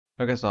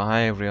Okay, so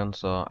hi everyone.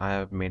 So I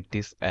have made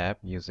this app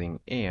using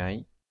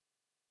AI.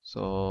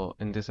 So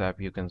in this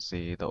app, you can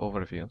see the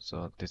overview.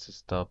 So this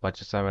is the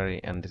budget summary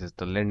and this is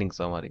the lending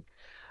summary.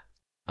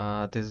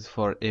 This is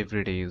for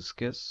everyday use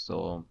case.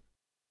 So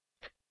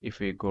if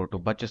we go to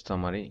budget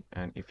summary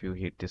and if you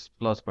hit this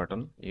plus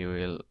button, you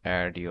will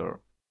add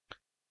your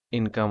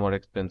income or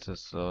expenses.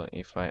 So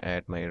if I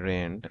add my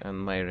rent and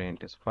my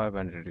rent is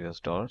 500 US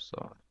dollars,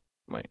 so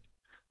my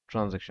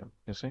transaction,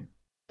 you see,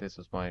 this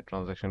is my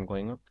transaction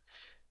going on.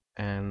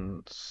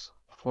 And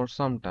for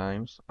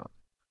sometimes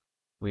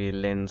we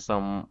lend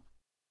some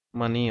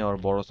money or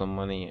borrow some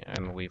money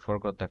and we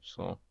forgot that,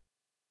 so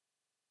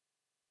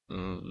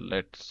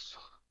let's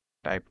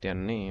type their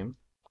name.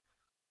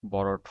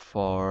 Borrowed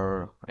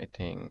for, I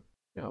think,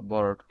 yeah,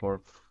 borrowed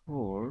for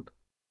food,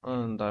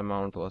 and the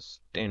amount was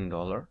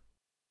 $10.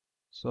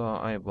 So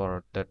I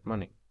borrowed that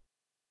money,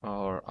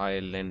 or I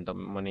lent the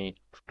money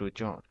to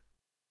John.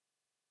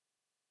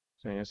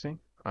 So you see,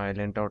 I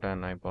lent out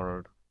and I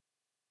borrowed,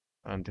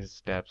 and this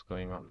is tabs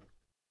going on.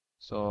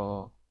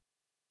 So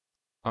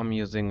I'm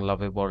using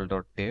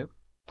lovable.dev.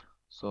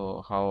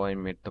 So how I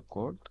made the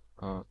code?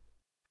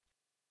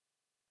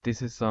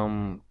 This is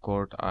some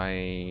code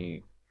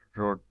I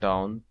wrote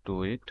down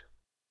to it,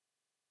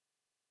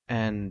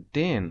 and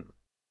then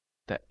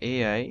the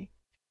AI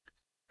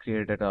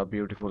created a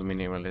beautiful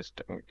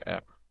minimalistic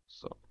app.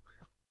 So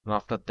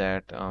after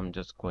that, I'm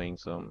just going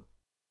some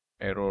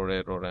error,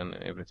 and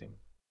everything.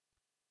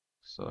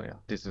 So yeah,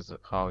 this is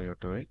how you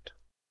do it.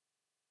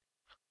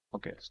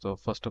 Okay, so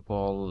first of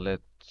all,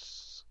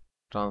 let's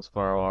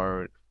transfer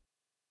our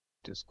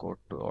this code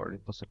to our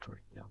repository.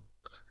 Yeah,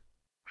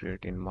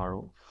 create in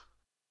Maru.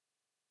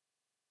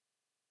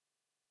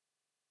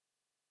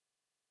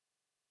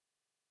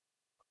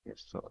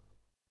 Yes, so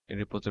a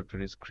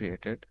repository is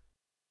created.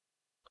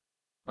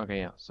 Okay,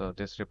 yeah, so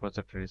this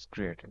repository is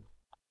created.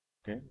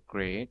 Okay,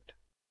 great.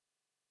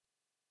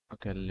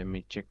 Okay, let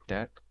me check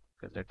that.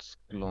 Okay, let's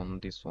clone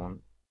this one.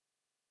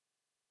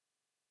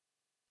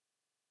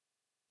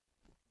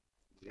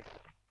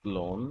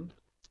 Clone.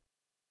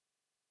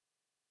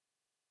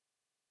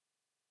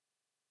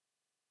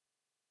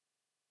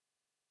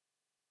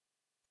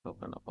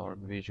 Open up our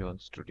Visual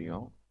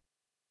Studio.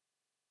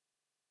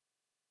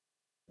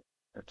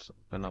 Let's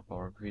open up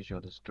our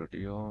Visual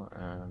Studio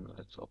and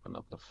let's open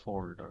up the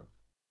folder.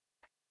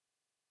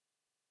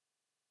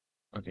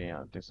 Okay,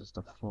 yeah, this is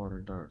the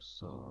folder.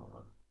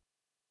 So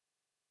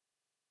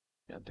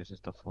yeah, this is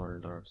the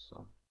folder.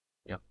 So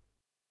yeah,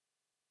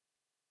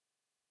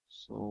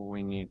 so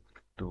we need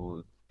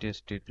to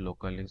test it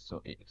locally.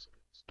 So it's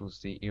to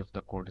see if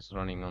the code is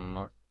running or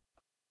not.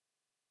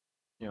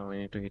 Yeah, we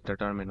need to hit the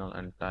terminal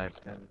and type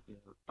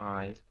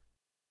npmi.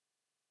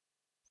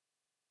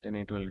 Then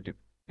it will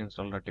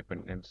install the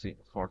dependency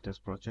for this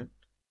project.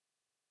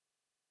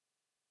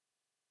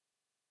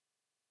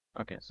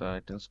 Okay, so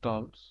it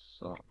installs.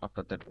 So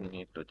after that, we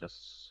need to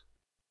just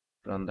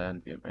run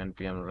the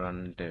npm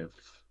run dev.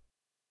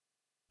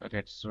 Okay,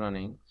 it's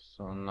running.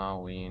 So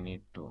now we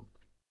need to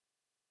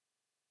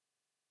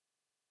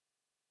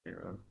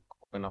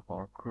open up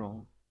our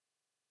Chrome.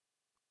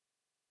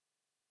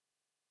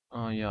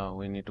 Yeah,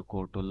 we need to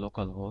go to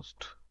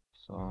localhost.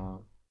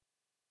 So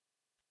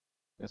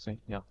you see,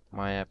 yeah,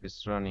 my app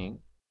is running.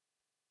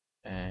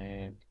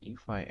 And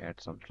if I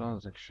add some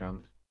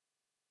transaction,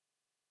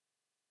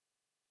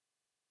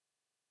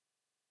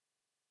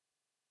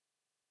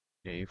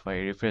 okay, if I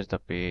refresh the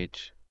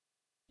page,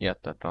 yeah,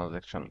 the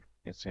transaction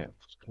is here.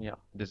 Yeah,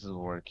 this is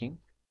working.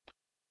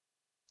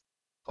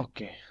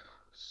 Okay,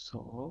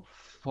 so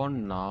for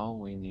now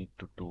we need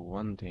to do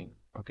one thing.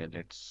 Okay,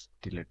 let's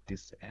delete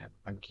this app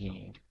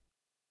again.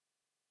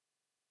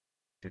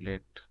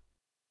 Delete.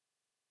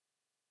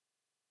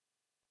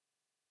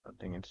 I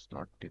think it's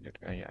not deleted.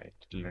 Yeah,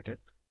 it's deleted.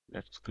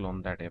 Let's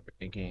clone that app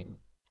again.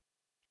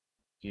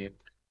 Git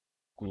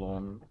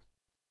clone.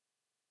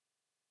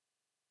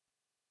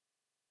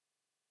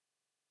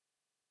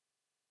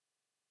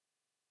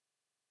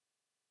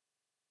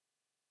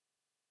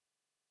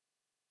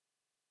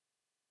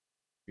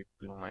 Git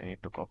clone. I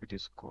need to copy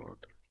this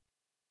code.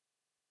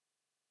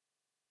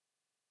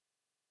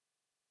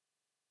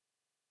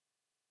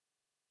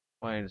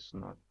 Why it's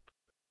not?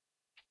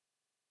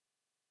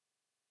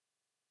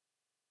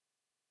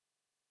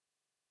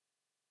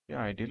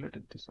 Yeah, I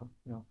deleted this one.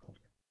 Yeah.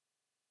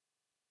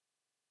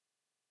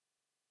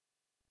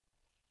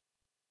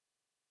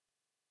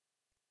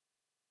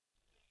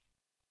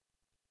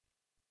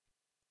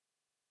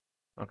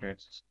 Okay,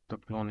 the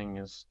cloning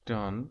is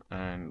done,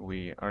 and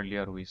we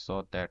earlier we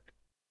saw that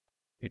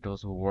it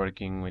was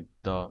working with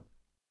the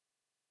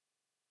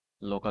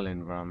local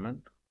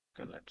environment.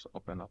 Okay, let's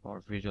open up our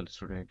Visual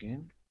Studio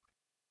again.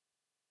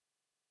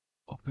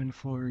 Open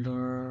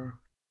folder.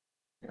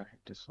 Yeah, hit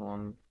this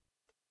one.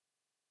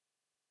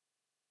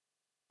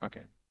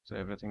 Okay, so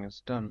everything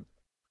is done.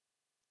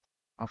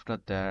 After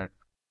that,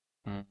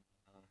 why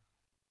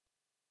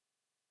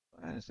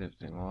is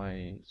everything?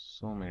 Why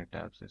so many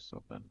tabs is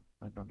open?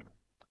 I don't know.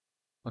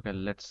 Okay,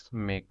 let's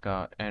make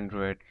a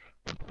Android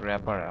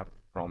wrapper app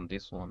from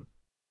this one.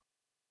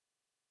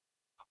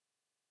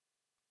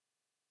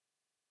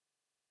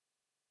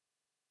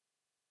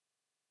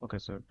 Okay,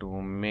 so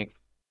to make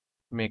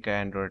an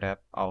Android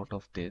app out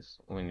of this,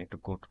 we need to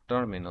go to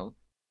terminal,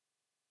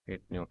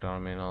 hit new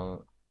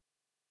terminal,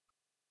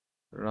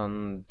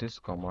 run this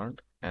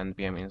command,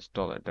 npm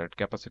install it, that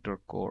capacitor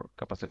core,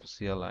 capacitor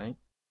CLI.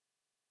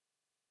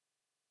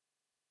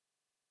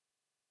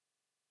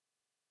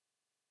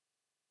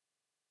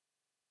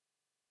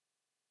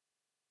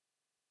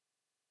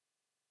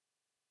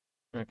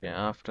 Okay,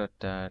 after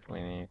that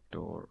we need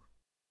to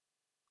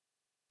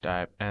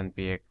type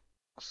npx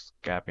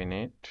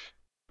cabinet,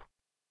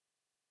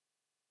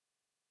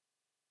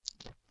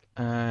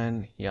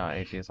 and yeah,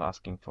 it is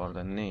asking for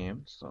the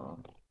name,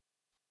 so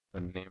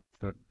the name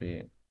should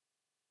be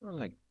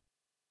like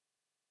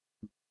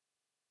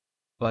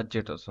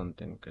budget or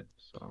something. Okay,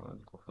 so I'll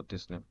go for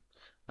this name,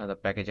 and the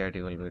package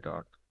ID will be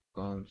dot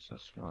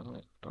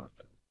console dot.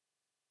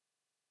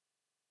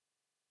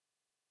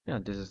 Yeah,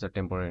 this is the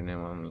temporary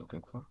name I'm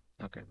looking for.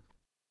 Okay,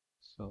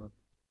 so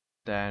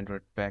the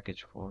Android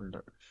package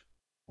folder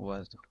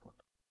was the folder.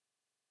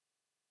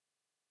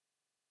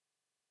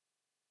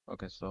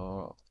 Okay,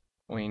 so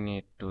we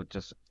need to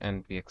just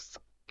npx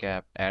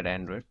cap add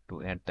Android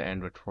to add the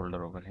Android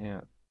folder over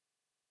here.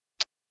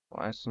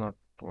 Why it's not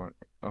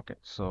working? Okay,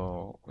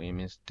 so we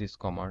missed this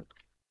command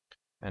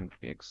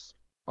npx.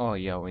 Oh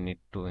yeah, we need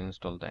to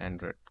install the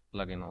Android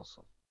plugin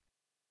also.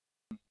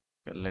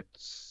 Okay,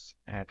 let's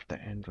add the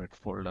Android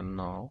folder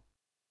now.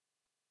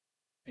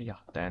 Yeah,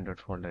 the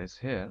Android folder is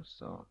here,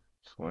 so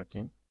it's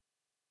working.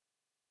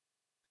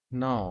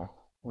 Now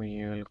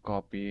we will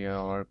copy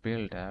our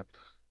build app.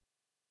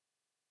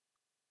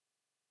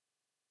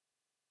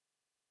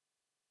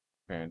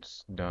 Okay,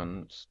 it's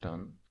done, it's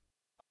done.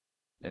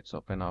 Let's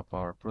open up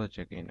our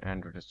project in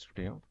Android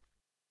Studio.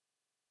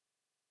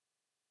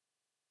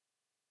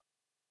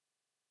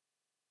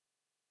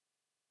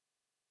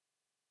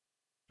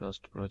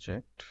 First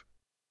project.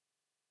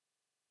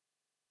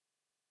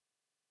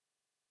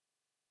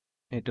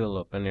 It will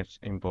open, it's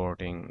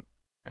importing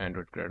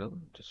Android Gradle,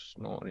 just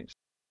no worries.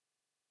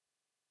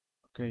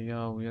 Okay,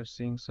 yeah, we are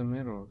seeing some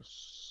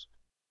errors.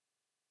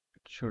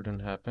 It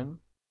shouldn't happen.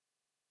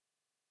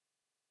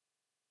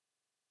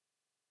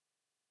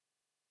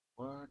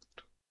 What?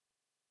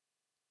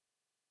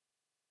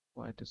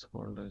 Why this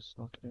folder is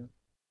not here?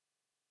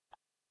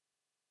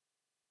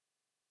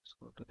 Let's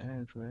go to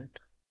Android.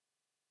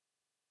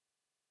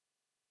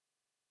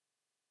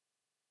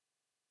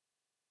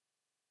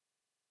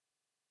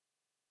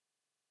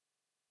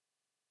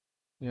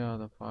 Yeah,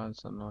 the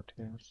files are not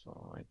here,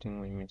 so I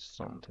think we missed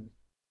something.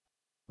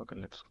 Okay,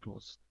 let's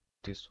close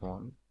this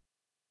one.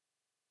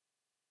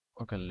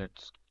 Okay,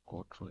 let's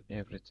go through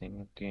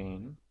everything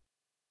again.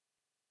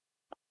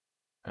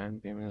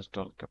 And we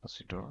install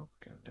capacitor.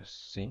 Okay, let's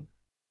see.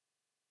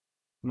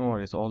 No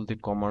worries, all the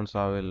commands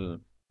I will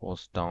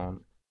post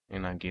down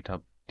in a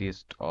GitHub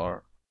dist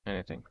or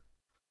anything.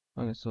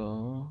 Okay,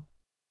 so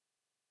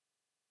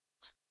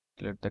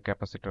let the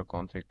capacitor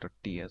config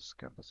ts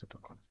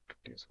capacitor config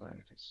ts where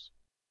it is.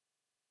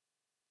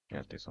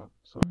 Yeah, this one.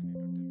 So I need to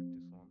delete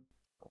this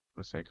one.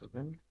 Recycle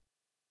bin.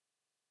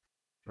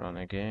 Run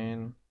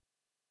again.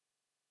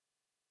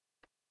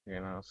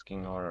 Again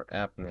asking our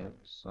app name,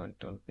 so it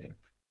will be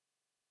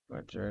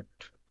budget.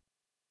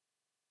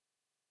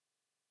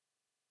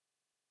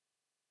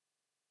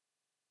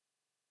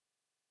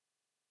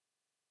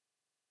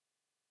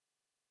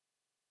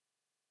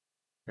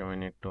 Okay, we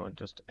need to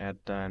just add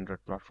the Android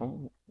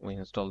platform. We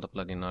installed the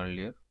plugin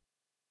earlier.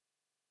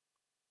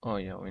 Oh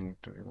yeah, we need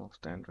to remove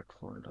the Android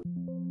folder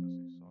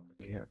because it's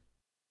already here.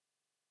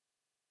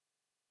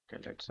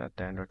 Okay, let's add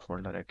the Android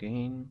folder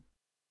again.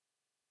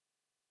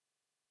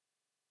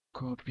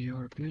 Copy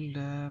your build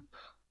app.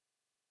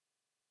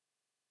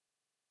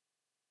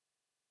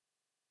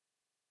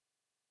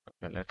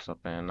 Okay, let's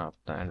open up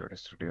the Android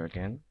Studio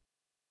again.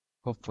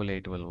 Hopefully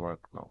it will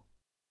work now.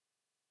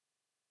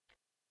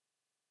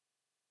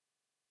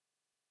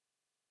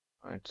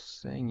 It's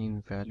saying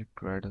invalid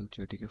Gradle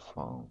GTK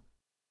found.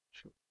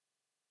 Sure.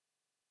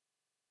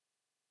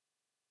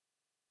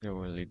 Okay,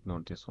 we'll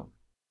ignore this one.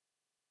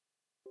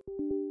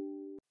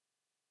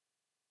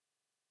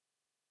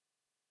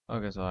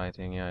 Okay, so I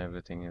think yeah,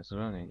 everything is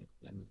running.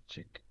 Let me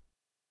check.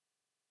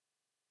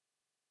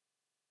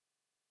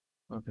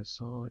 Okay,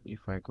 so if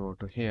I go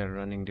to here,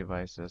 running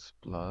devices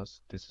plus,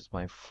 this is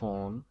my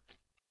phone.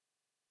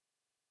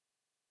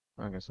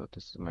 Okay, so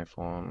this is my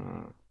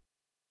phone.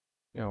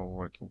 Yeah,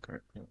 working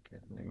correctly.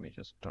 Okay, let me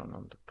just turn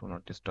on the do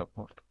not disturb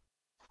mode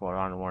for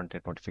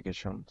unwanted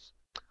notifications.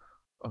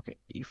 Okay,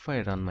 if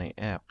I run my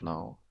app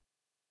now,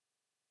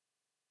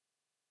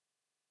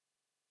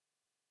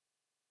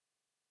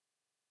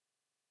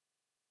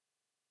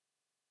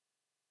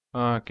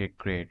 okay,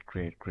 great,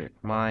 great, great.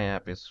 My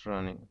app is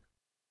running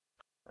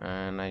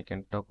and I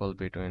can toggle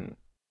between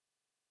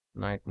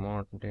night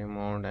mode, day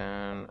mode,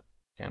 and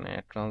can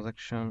add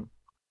transaction.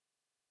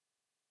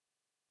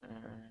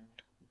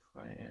 And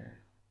if I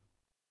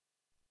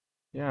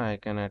yeah, I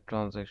can add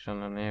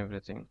transaction and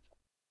everything.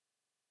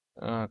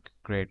 Okay,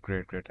 great,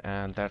 great, great.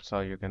 And that's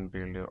how you can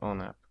build your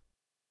own app.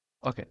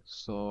 Okay,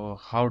 so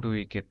how do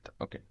we get,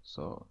 okay,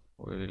 so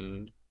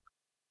we'll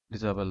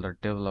disable the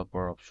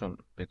developer option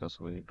because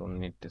we don't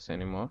need this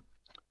anymore.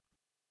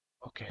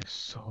 Okay,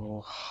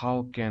 so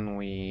how can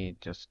we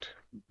just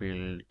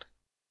build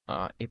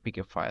a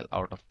APK file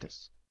out of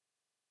this?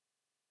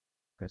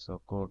 Okay,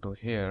 so go to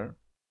here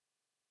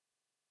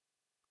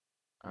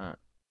uh,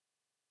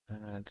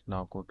 and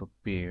now go to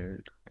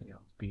build. Yeah,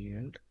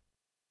 build.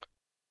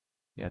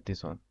 Yeah,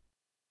 this one.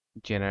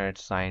 Generate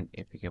signed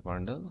APK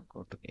bundle.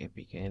 Go to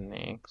APK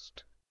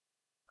next.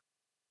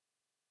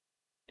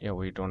 Yeah,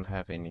 we don't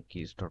have any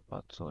key store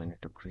path, so I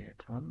need to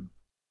create one.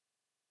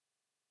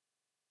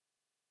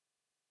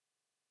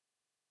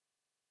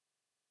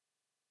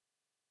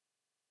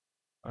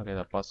 Okay,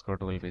 the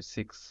passcode will be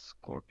 6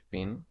 code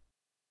pin.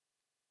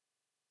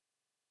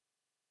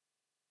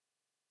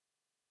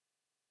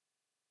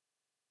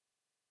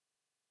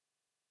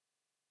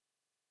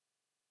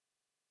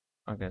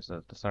 Okay,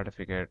 so the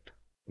certificate.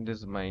 This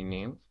is my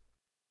name.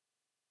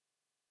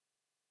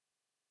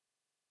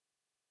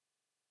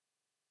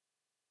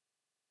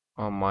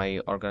 My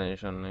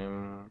organization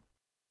name.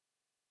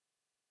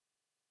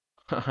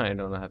 I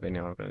don't have any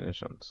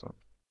organization, so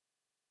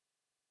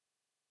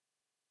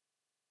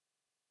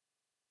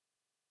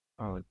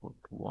I will put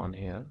one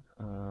here.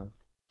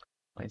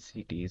 My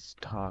city is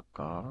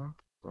Dhaka,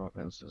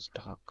 province is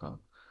Dhaka,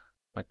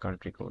 my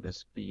country code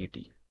is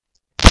PD.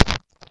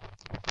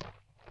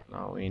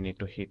 Now we need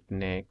to hit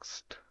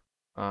next.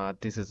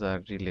 This is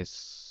a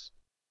release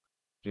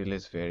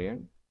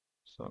variant.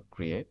 So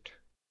create.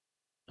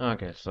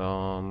 Okay,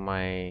 so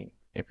my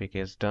APK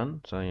is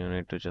done. So you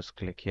need to just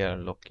click here,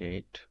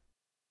 locate.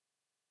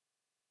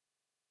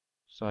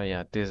 So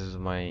yeah, this is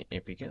my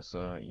APK.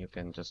 So you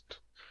can just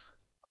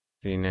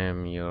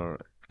rename your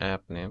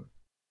app name.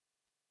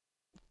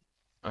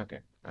 Okay,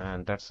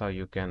 and that's how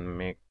you can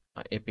make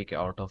a APK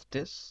out of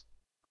this.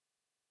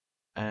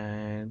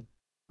 And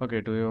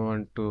okay, do you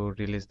want to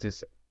release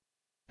this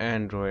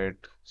Android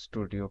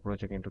Studio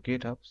project into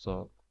GitHub?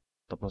 So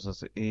the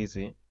process is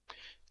easy.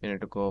 You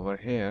need to go over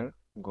here,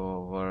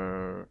 go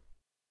over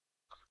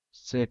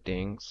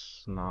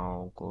settings.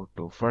 Now go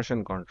to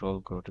version control,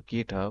 go to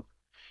GitHub.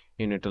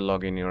 You need to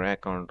log in your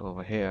account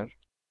over here.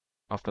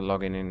 After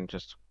logging in,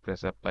 just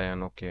press apply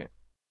and OK.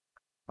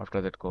 After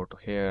that, go to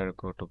here,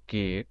 go to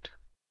Git.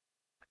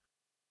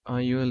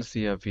 You will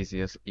see a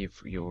VCS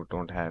if you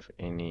don't have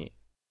any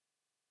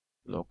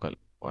local.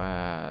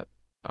 I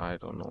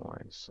don't know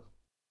why. So,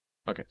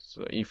 okay,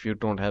 so if you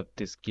don't have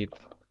this Git,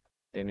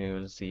 then you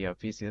will see a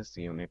VCS.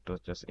 You need to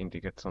just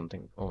indicate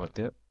something over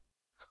there.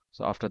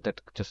 So after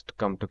that, just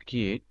come to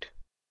Git,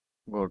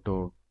 go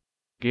to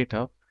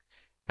GitHub,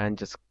 and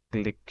just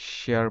click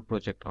share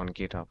project on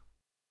GitHub.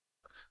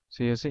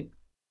 So you see,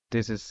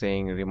 this is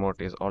saying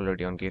remote is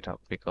already on GitHub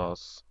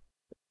because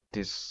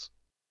this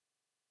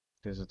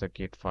this is the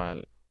Git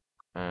file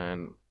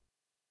and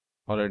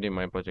already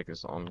my project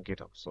is on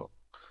GitHub. So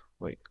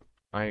wait,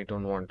 I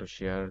don't want to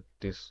share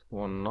this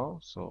one now,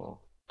 so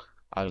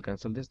I'll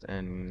cancel this,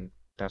 and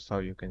that's how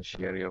you can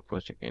share your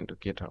project into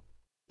GitHub.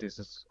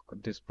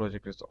 This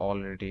project is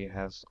already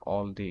has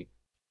all the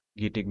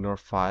gitignore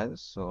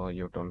files, so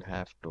you don't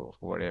have to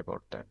worry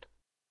about that.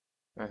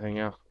 I think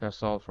yeah,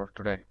 that's all for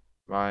today.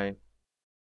 Bye.